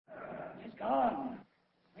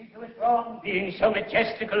was wrong, being so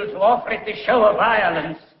majestical, to offer it the show of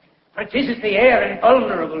violence, for it is the air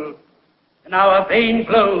invulnerable, and our vain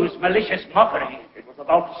blows malicious mockery. It was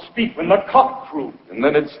about to speak when the cock crew, and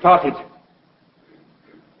then it started,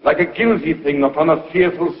 like a guilty thing upon a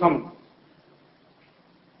fearful summons.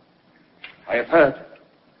 I have heard.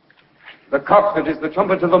 The cock that is the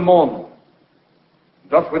trumpet of the morn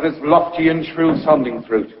doth with its lofty and shrill sounding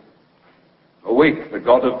throat awake the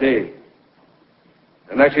god of day,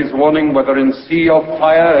 and at his warning, whether in sea or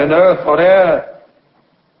fire, in earth or air,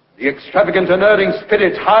 the extravagant and erring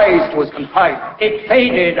spirit hies to his confine. It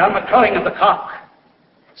faded on the crowing of the cock.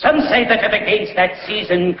 Some say that if against that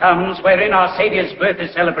season comes wherein our Saviour's birth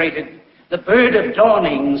is celebrated, the bird of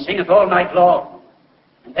dawning singeth all night long.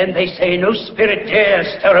 And then they say no spirit dares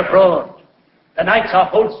stir abroad. The nights are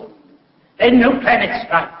wholesome. Then no planet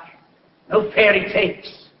strike, no fairy takes,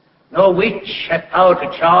 no witch hath power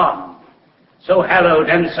to charm. So hallowed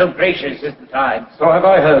and so gracious is the time. So have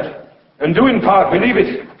I heard, and do in part believe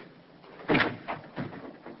it.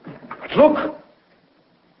 But look!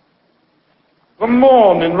 The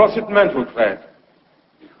morn in russet mantle clad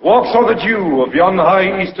walks o'er the dew of yon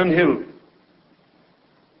high eastern hill.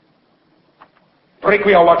 Break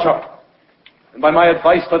we our watch up, and by my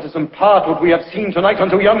advice let us impart what we have seen tonight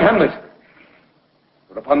unto young Hamlet.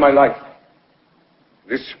 But upon my life,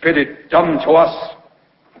 this spirit dumb to us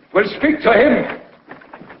will speak to him.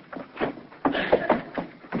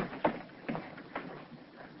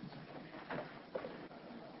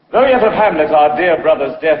 Though yet of Hamlet, our dear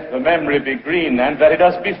brother's death, the memory be green, and that it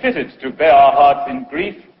us befitted to bear our hearts in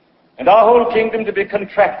grief, and our whole kingdom to be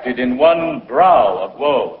contracted in one brow of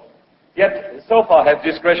woe. Yet so far hath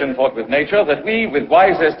discretion fought with nature, that we with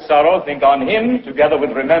wisest sorrow think on him, together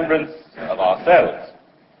with remembrance of ourselves.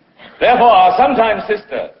 Therefore our sometime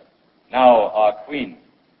sister, now our queen,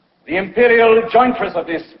 the imperial jointress of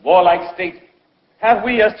this warlike state, have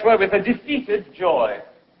we as 'twere with a defeated joy,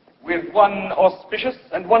 with one auspicious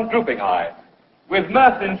and one drooping eye, with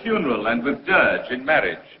mirth in funeral and with dirge in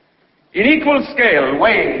marriage, in equal scale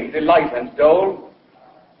weighing delight and dole,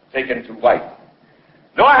 taken to wife.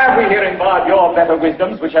 Nor have we herein barred your better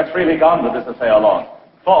wisdoms, which have freely gone with this affair along.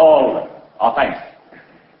 For all our thanks.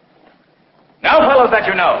 Now, fellows, that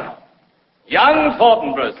you know, young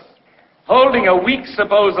Fortinbras, holding a weak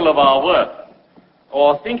supposal of our worth,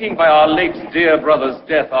 or thinking by our late dear brother's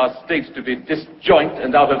death our state to be disjoint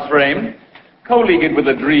and out of frame, co-leagued with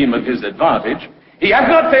a dream of his advantage, he hath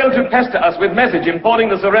not failed to pester us with message importing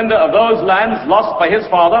the surrender of those lands lost by his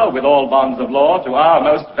father, with all bonds of law, to our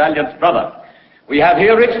most valiant brother. We have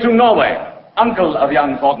here writ to Norway, uncle of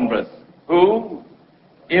young Fortinbras, who,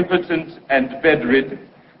 impotent and bedrid,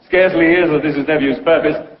 scarcely hears of this his nephew's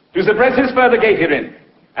purpose, to suppress his further gate herein.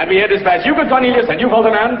 And we here dispatch you, good Cornelius, and you,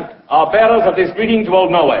 Ferdinand, are bearers of this greeting to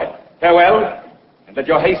old Norway. Farewell, and let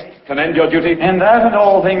your haste commend your duty. In that and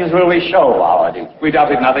all things will we show our duty. We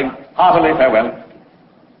doubted nothing. Heartily farewell.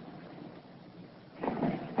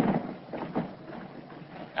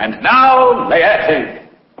 And now, Laertes,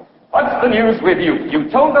 what's the news with you? You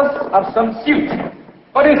told us of some suit.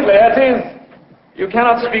 What is Laertes? You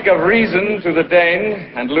cannot speak of reason to the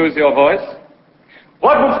Dane and lose your voice.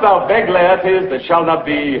 What wouldst thou beg, Laertes, that shall not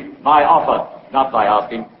be my offer, not thy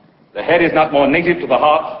asking? The head is not more native to the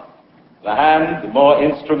heart, the hand more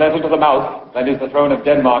instrumental to the mouth, than is the throne of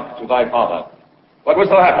Denmark to thy father. What wouldst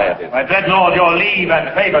thou have, Laertes? My dread lord, your leave and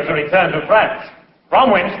favour to return to France, from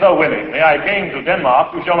whence, though willingly, I came to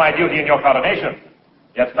Denmark to show my duty in your coronation.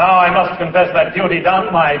 Yet now I must confess that duty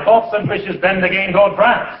done, my thoughts and wishes bend again toward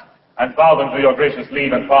France, and bow them to your gracious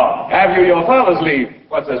leave and pardon. Have you your father's leave?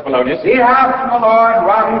 What says Polonius? He hath, my lord,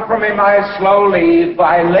 wrung from me my slow leave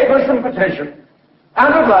by laboursome petition,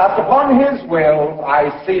 and at last, upon his will,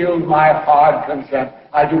 I sealed my hard consent.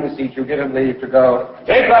 I do beseech you, give him leave to go.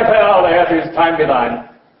 Take thy farewell, Laertes, time be thine,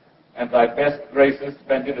 and thy best graces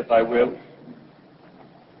spend it at thy will.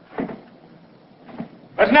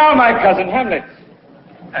 But now, my cousin Hamlet,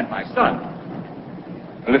 and my son,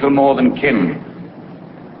 A little more than kin,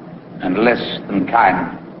 and less than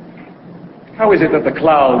kind. how is it that the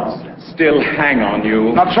clouds still hang on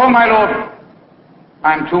you? Not so, my lord.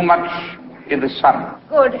 I'm too much in the sun.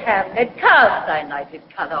 Good Hamlet, cast thy knighted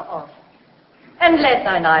colour off, and let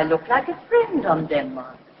thine eye look like a friend on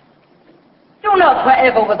Denmark. Do not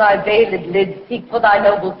forever with thy veiled lids seek for thy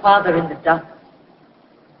noble father in the dust.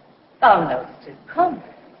 Thou know'st his common.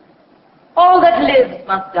 All that lives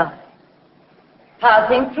must die,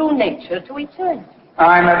 passing through nature to eternity.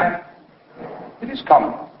 Aye, madam. It is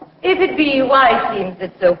common. If it be, why seems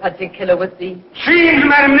it so particular with thee? Seems,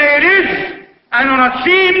 madam, nay, it is. I know not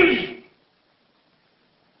seems.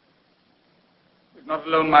 Not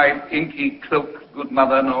alone my inky cloak, good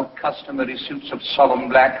mother, nor customary suits of solemn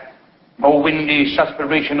black, nor windy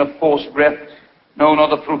suspiration of forced breath, no, nor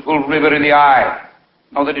the fruitful river in the eye,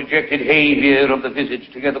 nor the dejected hay-beer of the visage,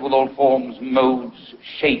 together with all forms, modes,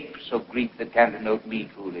 shapes of grief that can denote me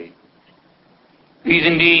truly. These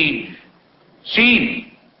indeed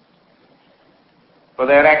seem, for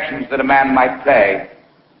their actions that a man might play,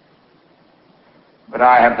 but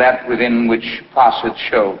I have that within which passeth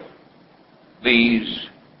show. These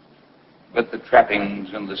but the trappings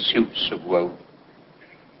and the suits of woe.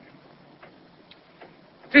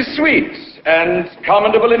 'Tis sweet and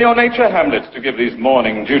commendable in your nature, Hamlet, to give these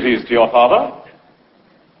mourning duties to your father.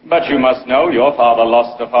 But you must know your father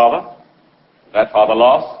lost a father. That father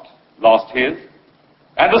lost his.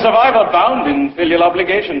 And the survivor bound in filial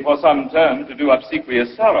obligation for some term to do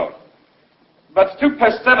obsequious sorrow. But to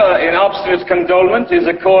persever in obstinate condolement is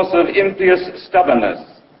a course of impious stubbornness.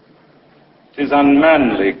 'Tis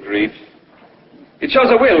unmanly grief. It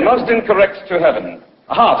shows a will most incorrect to heaven,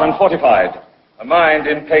 a heart unfortified, a mind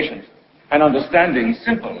impatient, an understanding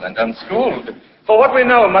simple and unschooled. For what we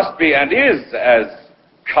know must be and is as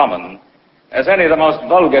common as any the most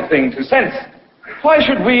vulgar thing to sense. Why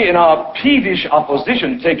should we in our peevish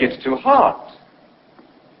opposition take it to heart?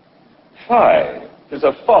 Why, 'tis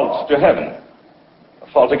a fault to heaven, a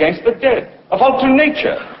fault against the dead, a fault to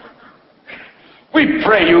nature. We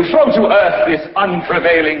pray you, throw to earth this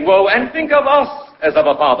unprevailing woe, and think of us as of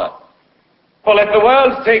a father. For let the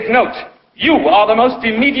world take note, you are the most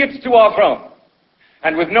immediate to our throne,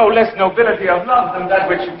 and with no less nobility of love than that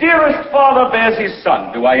which dearest father bears his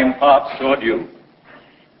son, do I impart toward you.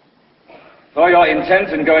 For your intent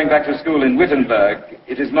in going back to school in Wittenberg,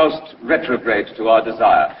 it is most retrograde to our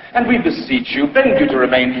desire, and we beseech you, beg you to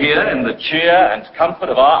remain here in the cheer and comfort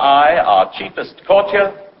of our eye, our chiefest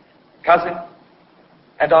courtier, cousin,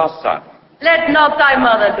 and our son. Let not thy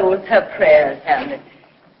mother lose her prayers, Hamlet.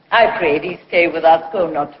 I pray thee stay with us, go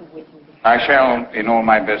not to Wittenberg. I shall, in all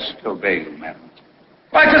my best, obey you, madam.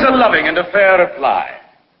 Why, 'tis a loving and a fair reply.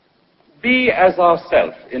 Be as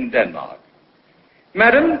ourself in Denmark.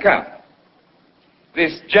 Madam, come.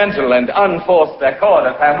 This gentle and unforced accord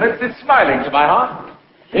of Hamlet sits smiling to my heart.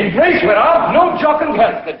 In praise whereof no jocund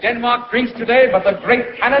health that Denmark drinks today, but the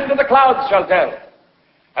great cannon of the clouds shall tell.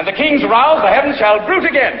 And the kings roused, the heavens shall bruit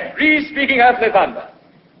again, re-speaking earthly thunder.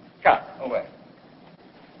 Come, away.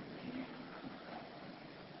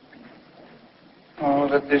 Oh,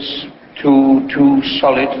 that this too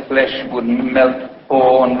solid flesh would melt,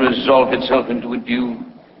 thaw, and resolve itself into a dew.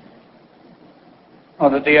 Oh,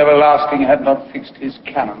 that the everlasting had not fixed his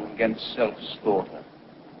cannon against self-slaughter.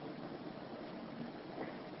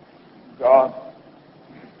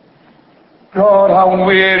 God, how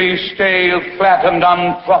weary, stale, flat, and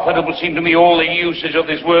unprofitable seem to me all the uses of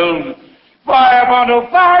this world. Fire upon a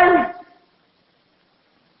fire!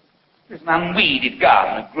 There's an unweeded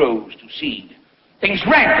garden that grows to seed. Things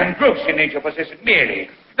rank and gross in nature possess it merely,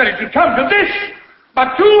 that it should come to this,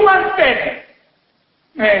 but 2 months dead.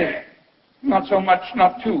 Nay, not so much,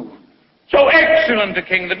 not 2. So excellent a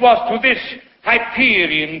king that was to this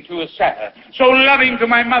Hyperion to a satyr, so loving to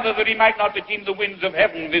my mother that he might not deem the winds of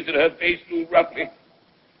heaven visit her face too roughly.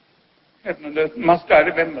 Heaven and earth must I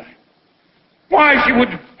remember. Why, she would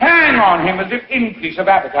hang on him as if increase of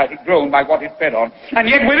appetite had grown by what it fed on, and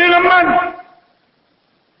yet within a month,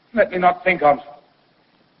 let me not think of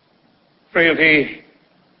frailty,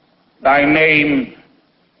 thy name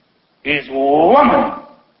is woman.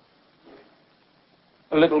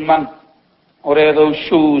 A little month, or ere those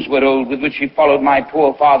shoes were old with which she followed my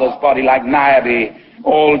poor father's body like Niobe,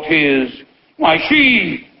 all tears. Why,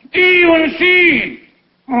 she, even she,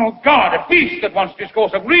 oh God, a beast that once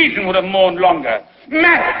discourse of reason would have mourned longer,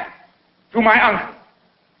 married to my uncle,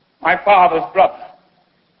 my father's brother,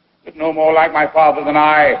 but no more like my father than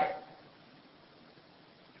I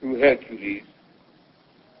to Hercules.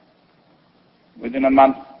 Within a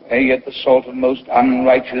month, ere yet the salt of most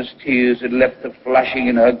unrighteous tears had left the flashing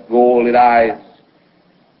in her galled eyes,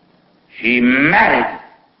 she married.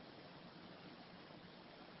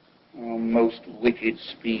 Oh, most wicked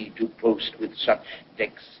speed to post with such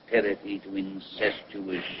dexterity to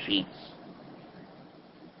incestuous sheets.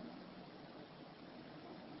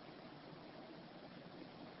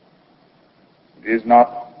 It is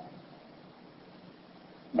not,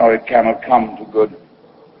 nor it cannot come to good.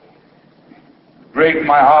 Break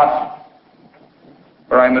my heart,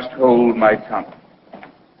 for I must hold my tongue.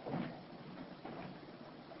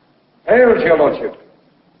 Hail to your lordship.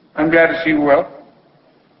 I'm glad to see you well.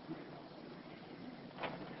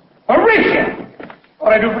 Horatio!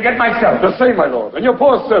 Or I do forget myself. The same, my lord, and your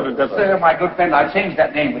poor servant, ever. Sir, my good friend, I'll change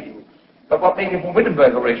that name with you. But what made you from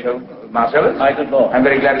Wittenberg, Horatio? Marcellus? My good lord. I'm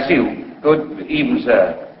very glad to see you. Good evening,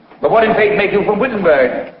 sir. But what in fate make you from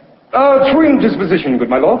Wittenberg? True indisposition, good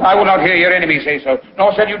my lord. I will not hear your enemy say so,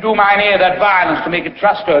 nor shall you do mine ear that violence to make a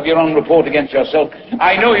truster of your own report against yourself.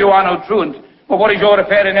 I know you are no truant, but what is your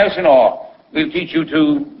affair in Elsinore? We'll teach you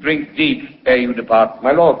to drink deep ere you depart.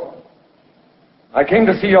 My lord, I came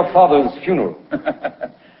to see your father's funeral.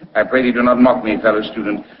 I pray thee do not mock me, fellow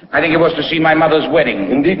student. I think it was to see my mother's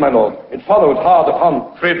wedding. Indeed, my lord. It followed hard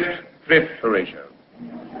upon. Thrift, Horatio.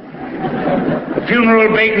 The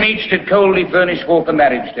funeral baked meats did coldly furnish forth the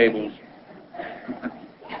marriage tables.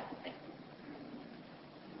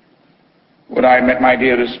 Would I had met my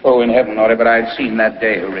dearest foe in heaven, or ever I had seen that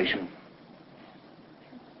day, Horatio.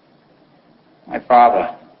 My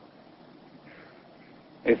father.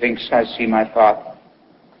 Methinks I see my father.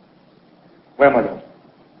 Where, my lord?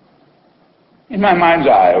 In my mind's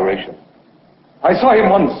eye, Horatio. I saw him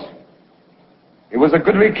once. He was a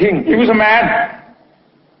goodly king. He was a man.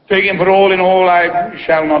 Take him for all in all, I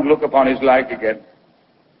shall not look upon his like again.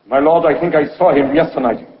 My lord, I think I saw him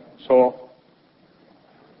yesternight. So?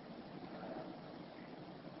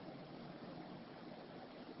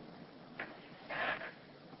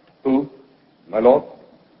 Who? My lord?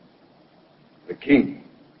 The king.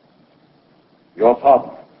 Your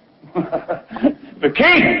father. The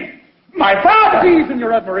king! My father! Cease in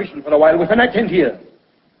your admiration for a while with an accent here,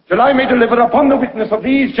 till I may deliver upon the witness of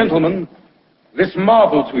these gentlemen this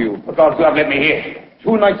marvel to you. For God's love, let me hear.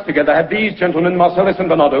 2 nights together had these gentlemen, Marcellus and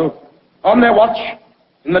Bernardo, on their watch,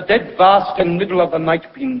 in the dead vast and middle of the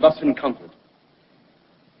night, been thus encountered.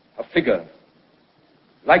 A figure,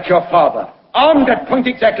 like your father, armed at point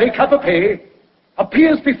exactly, cap a pay,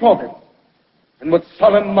 appears before them, and with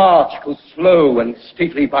solemn march goes slow and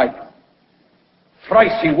stately by them.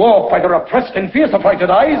 Thrice he walked by their oppressed and fierce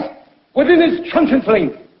affrighted eyes, within his transient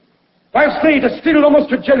length, whilst they, distilled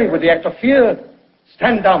almost to jelly with the act of fear,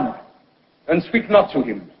 stand dumb and speak not to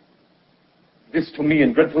him. This to me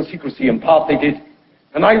in dreadful secrecy impart they did,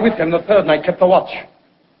 and I with them the 3rd night kept the watch.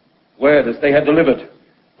 Word as they had delivered,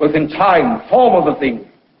 both in time, form of the thing,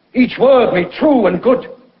 each word made true and good.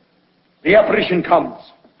 The apparition comes.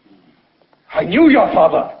 I knew your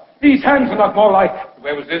father. These hands are not more like.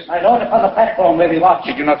 Where was this? My lord, upon the platform where we watched.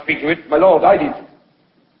 Did you not speak to it? My lord, I did.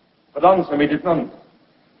 But answer me did none.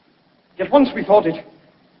 Yet once we thought it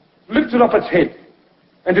lifted up its head,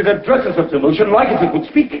 and it addresses of delusion like as it would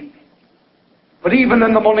speak. But even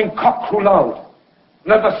then the morning cock crew loud,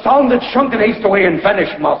 and at the sound it shrunk in haste away and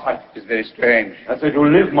vanished from our sight. It's very strange. As I do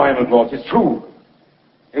live, my lord, 'tis true.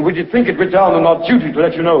 And would you think it writ down on our duty to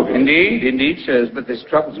let you know of it? Indeed, sirs, but this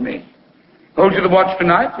troubles me. Hold you the watch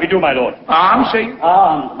tonight? We do, my lord. Arms, say you?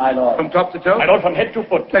 Armed, my lord. From top to toe? My lord, from head to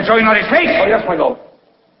foot. That's showing not his face. Oh, yes, my lord.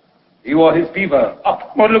 He wore his beaver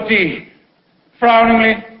up, What looked he?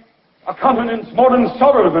 Frowningly? a countenance more in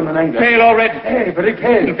sorrow than in anger. Pale already? Very And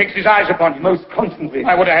pale. fixed his eyes upon him. Most constantly.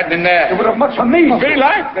 I would have had him in there. It would have much amazed Very me.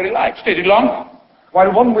 light, very light. Stayed it long?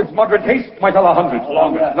 While one with moderate haste might tell 100.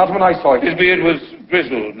 Longer. Not when I saw it. His beard was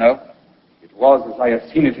grizzled, no? It was as I have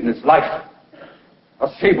seen it in his life. A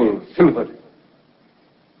sable silvered.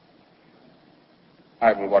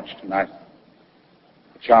 I will watch tonight.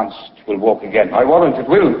 Perchance it will walk again. I warrant it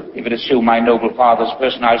will. If it assume my noble father's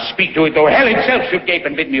person, I'll speak to it, though hell itself should gape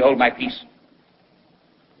and bid me hold my peace.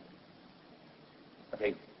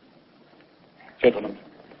 Okay. Gentlemen,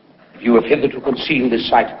 if you have hitherto concealed this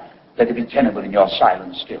sight, let it be tenable in your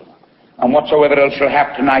silence still. And whatsoever else shall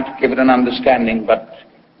hap tonight, give it an understanding, but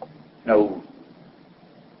no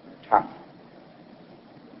tongue.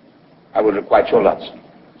 I will requite your lots.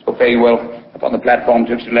 So fare you well. Upon the platform,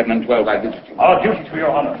 twixt 11 and 12, I visit you. Our duty to your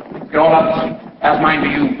honor. Your lots, as mine to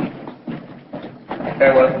you.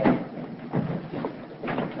 Farewell.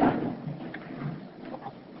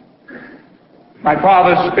 My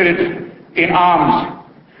father's spirit in arms.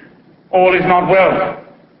 All is not well.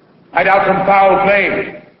 I doubt from foul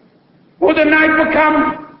play. Would the night will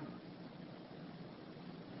come?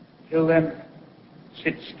 Till then,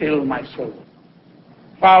 sit still, my soul.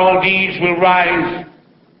 Foul deeds will rise,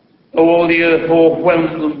 though all the earth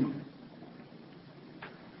overwhelms them.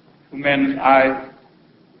 To men's eyes.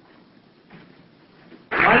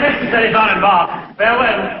 My necessaries are embarked.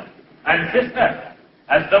 Farewell. And sister,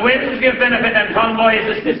 as the winds give benefit and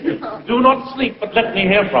convoys assistance, do not sleep, but let me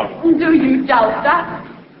hear from you. Do you doubt that?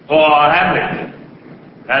 For Hamlet,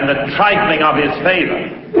 and the trifling of his favor.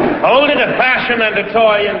 Hold it a fashion and a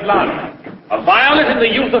toy in blood. A violet in the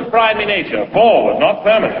youth of primary nature, forward, not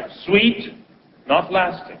permanent, sweet, not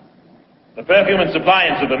lasting. The perfume and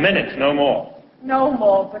suppliance of a minute, no more. No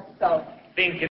more but so. Think it